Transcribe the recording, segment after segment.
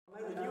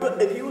But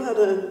if you had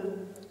a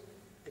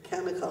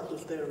can of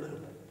cockles there now,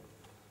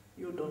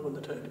 you'd know when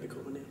the tide would be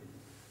coming in.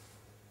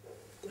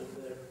 Down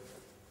there.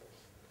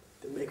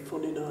 They make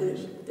funny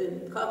noise.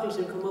 The cockles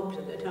will come up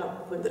to the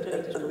top when the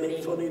tide is coming in. And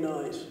make funny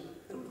noise.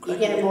 You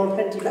get more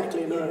plenty.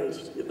 Crackly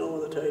noise. You'd know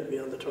when the tide would be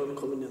on the turn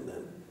coming in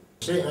then.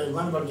 See, I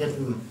remember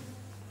getting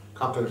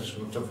cockles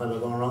from some fella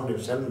going around, they were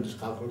selling these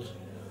cockles.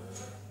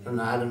 And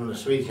I had them in a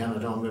sweet can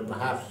at home, with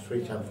half a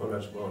sweet can full,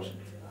 I suppose.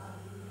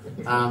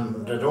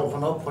 And they'd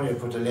open up when you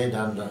put the lid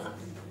on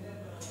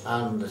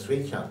the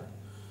sweet can.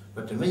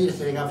 But the minute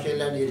they got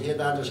filled in, you'd hear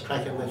that just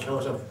cracking with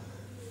close up.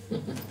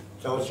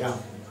 So it's jam,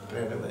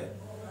 straight away.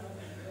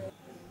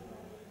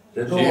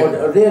 They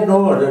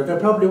know, they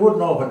probably would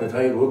know when the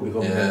tide would be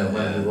coming in and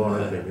when they're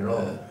going out, you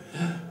know.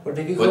 But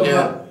they kick up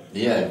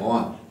go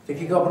on. They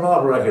kick up an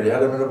odd record, they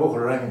had them in a book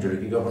of Ranger,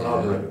 they kick up an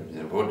odd record.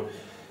 Yeah, but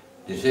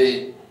you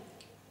see,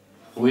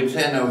 we'd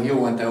say now you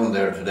went down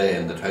there today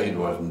and the tide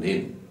wasn't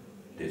in,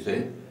 do you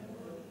see?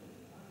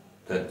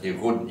 That you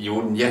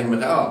wouldn't get him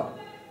at all.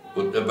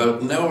 But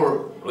about an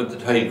hour with the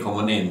tide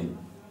coming in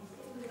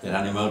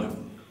any amount of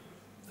them,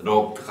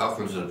 the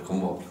cockles had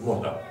come up.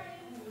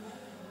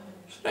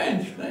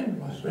 Strange.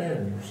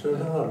 So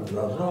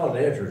it's all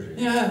nature.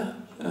 Yeah.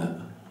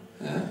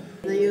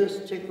 They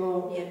used to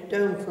go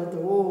down for the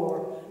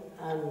war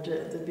and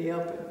they'd be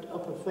up at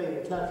 5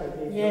 o'clock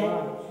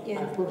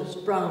and put a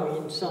sprung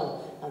in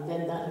some and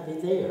then that'd be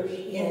theirs.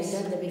 Yes,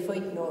 and then they'd be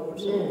fighting over it,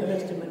 so the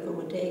rest of them would come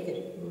and take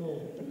it.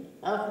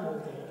 I've known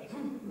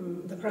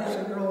that. The crops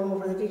would grow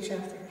over the ditch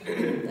after.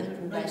 That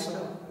can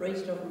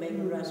rice stuff and make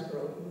grass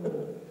grow.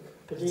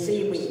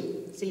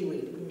 Seaweed.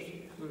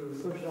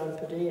 Put it on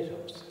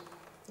potatoes.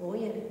 Oh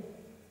yeah.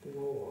 The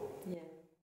war. Yeah.